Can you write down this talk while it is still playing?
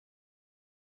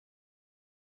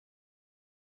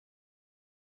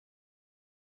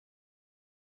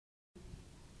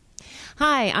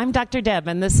Hi, I'm Dr. Deb,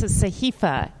 and this is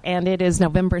Sahifa, and it is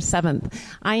November 7th.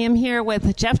 I am here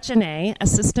with Jeff Janae,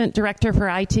 Assistant Director for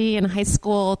IT and High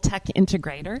School Tech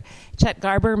Integrator, Chet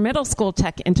Garber, Middle School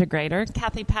Tech Integrator,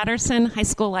 Kathy Patterson, High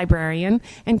School Librarian,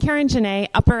 and Karen Janae,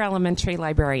 Upper Elementary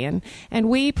Librarian. And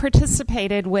we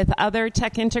participated with other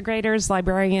tech integrators,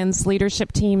 librarians,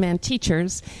 leadership team, and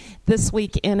teachers this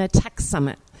week in a tech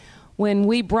summit, when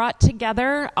we brought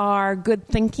together our good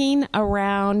thinking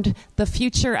around the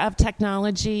future of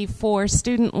technology for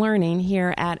student learning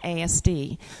here at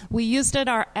ASD. We used it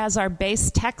as our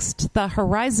base text, the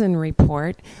Horizon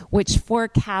Report, which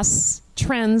forecasts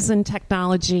trends in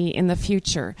technology in the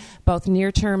future, both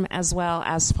near-term as well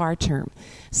as far-term.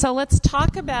 So let's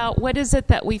talk about what is it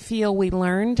that we feel we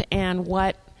learned and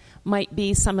what might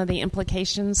be some of the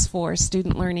implications for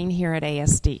student learning here at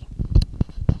ASD.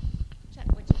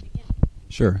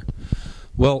 Sure.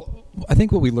 Well, I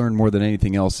think what we learned more than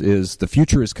anything else is the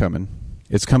future is coming.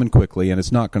 It's coming quickly, and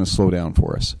it's not going to slow down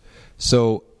for us.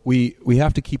 So we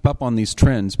have to keep up on these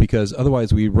trends, because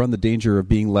otherwise we run the danger of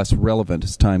being less relevant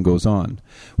as time goes on.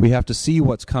 We have to see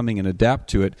what's coming and adapt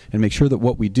to it and make sure that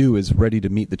what we do is ready to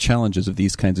meet the challenges of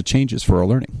these kinds of changes for our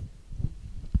learning.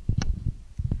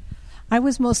 I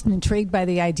was most intrigued by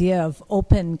the idea of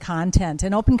open content.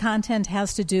 And open content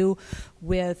has to do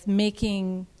with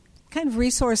making kind of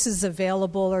resources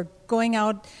available, or going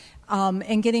out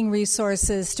and getting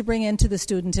resources to bring into the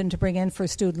student and to bring in for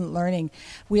student learning.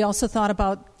 We also thought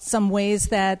about some ways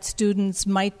that students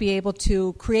might be able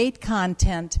to create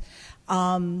content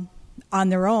on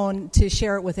their own to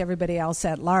share it with everybody else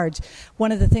at large.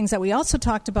 One of the things that we also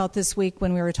talked about this week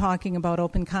when we were talking about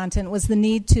open content was the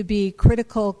need to be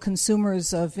critical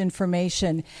consumers of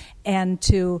information, and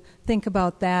to think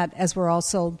about that as we're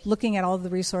also looking at all the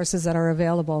resources that are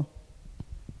available.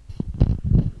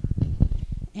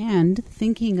 And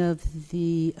thinking of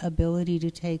the ability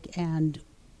to take and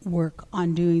work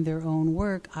on doing their own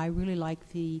work, I really like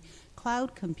the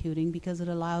cloud computing, because it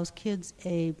allows kids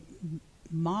a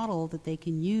model that they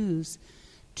can use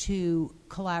to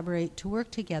collaborate, to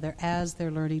work together as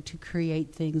they're learning to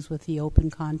create things with the open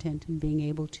content, and being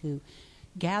able to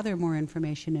gather more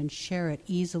information and share it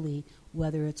easily,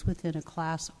 whether it's within a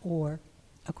class or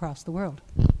across the world.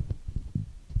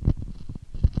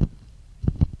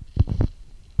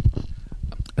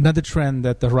 Another trend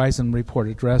that the Horizon Report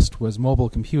addressed was mobile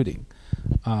computing.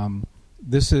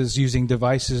 This is using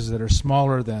devices that are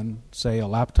smaller than, say, a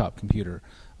laptop computer,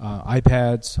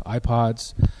 iPads,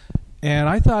 iPods. And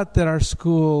I thought that our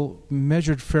school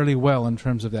measured fairly well in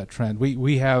terms of that trend.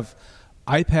 We have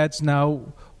iPads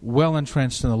now well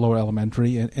entrenched in the lower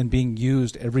elementary and being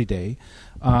used every day.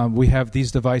 We have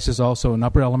these devices also in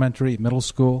upper elementary, middle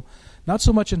school. Not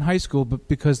so much in high school, but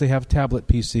because they have tablet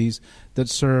PCs that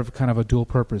serve kind of a dual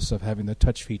purpose of having the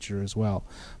touch feature as well.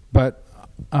 But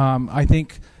I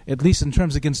think, at least in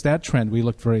terms against that trend, we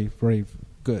looked very, very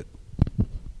good.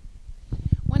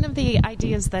 One of the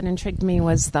ideas that intrigued me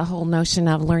was the whole notion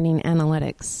of learning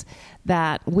analytics,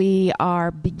 that we are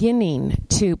beginning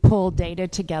to pull data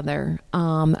together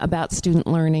about student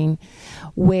learning,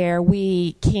 where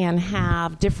we can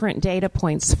have different data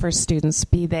points for students,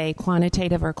 be they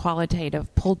quantitative or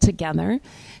qualitative, pulled together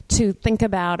to think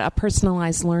about a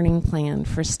personalized learning plan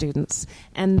for students.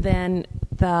 And then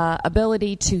the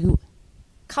ability to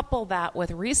couple that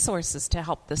with resources to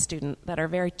help the student that are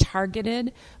very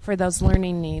targeted for those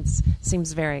learning needs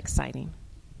seems very exciting.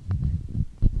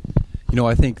 You know,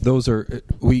 I think those are,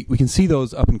 we can see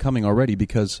those up and coming already,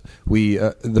 because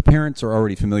the parents are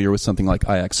already familiar with something like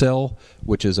IXL,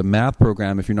 which is a math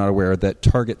program, if you're not aware, that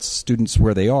targets students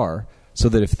where they are, so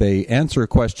that if they answer a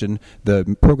question,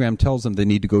 the program tells them they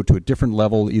need to go to a different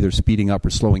level, either speeding up or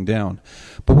slowing down.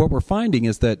 But what we're finding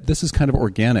is that this is kind of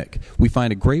organic. We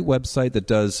find a great website that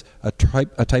does a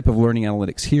type of learning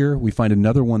analytics here. We find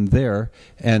another one there,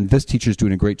 and this teacher's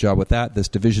doing a great job with that. This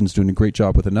division's doing a great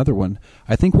job with another one.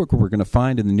 I think what we're going to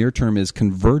find in the near term is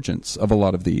convergence of a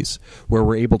lot of these, where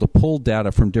we're able to pull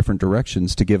data from different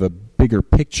directions to give a bigger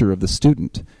picture of the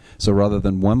student. So rather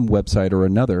than one website or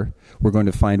another, we're going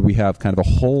to find we have kind of a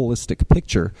holistic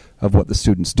picture of what the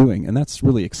student's doing. And that's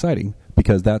really exciting,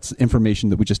 because that's information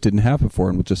that we just didn't have before,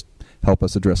 and will just help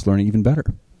us address learning even better.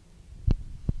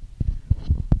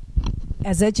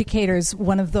 As educators,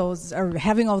 one of those, or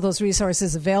having all those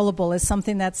resources available, is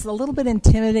something that's a little bit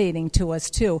intimidating to us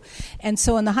too. And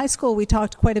so in the high school, we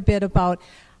talked quite a bit about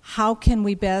how can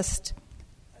we best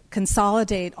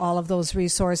consolidate all of those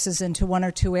resources into one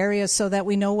or two areas, so that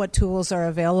we know what tools are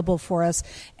available for us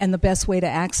and the best way to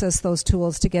access those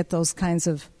tools to get those kinds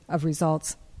of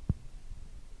results.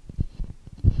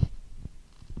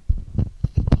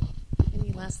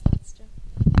 Any last thoughts, Jeff?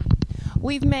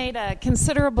 We've made a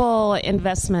considerable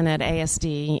investment at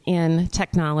ASD in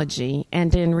technology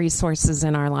and in resources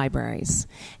in our libraries.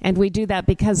 And we do that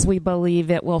because we believe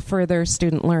it will further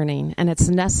student learning, and it's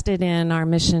nested in our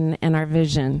mission and our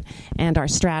vision and our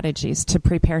strategies to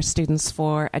prepare students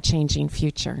for a changing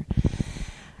future.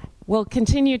 We'll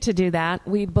continue to do that.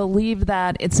 We believe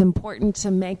that it's important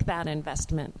to make that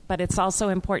investment, but it's also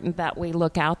important that we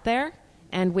look out there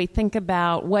and we think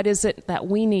about what is it that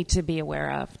we need to be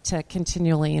aware of to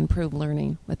continually improve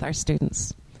learning with our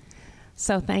students.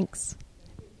 So thanks.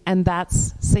 And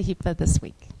that's SAHIPA this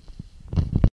week.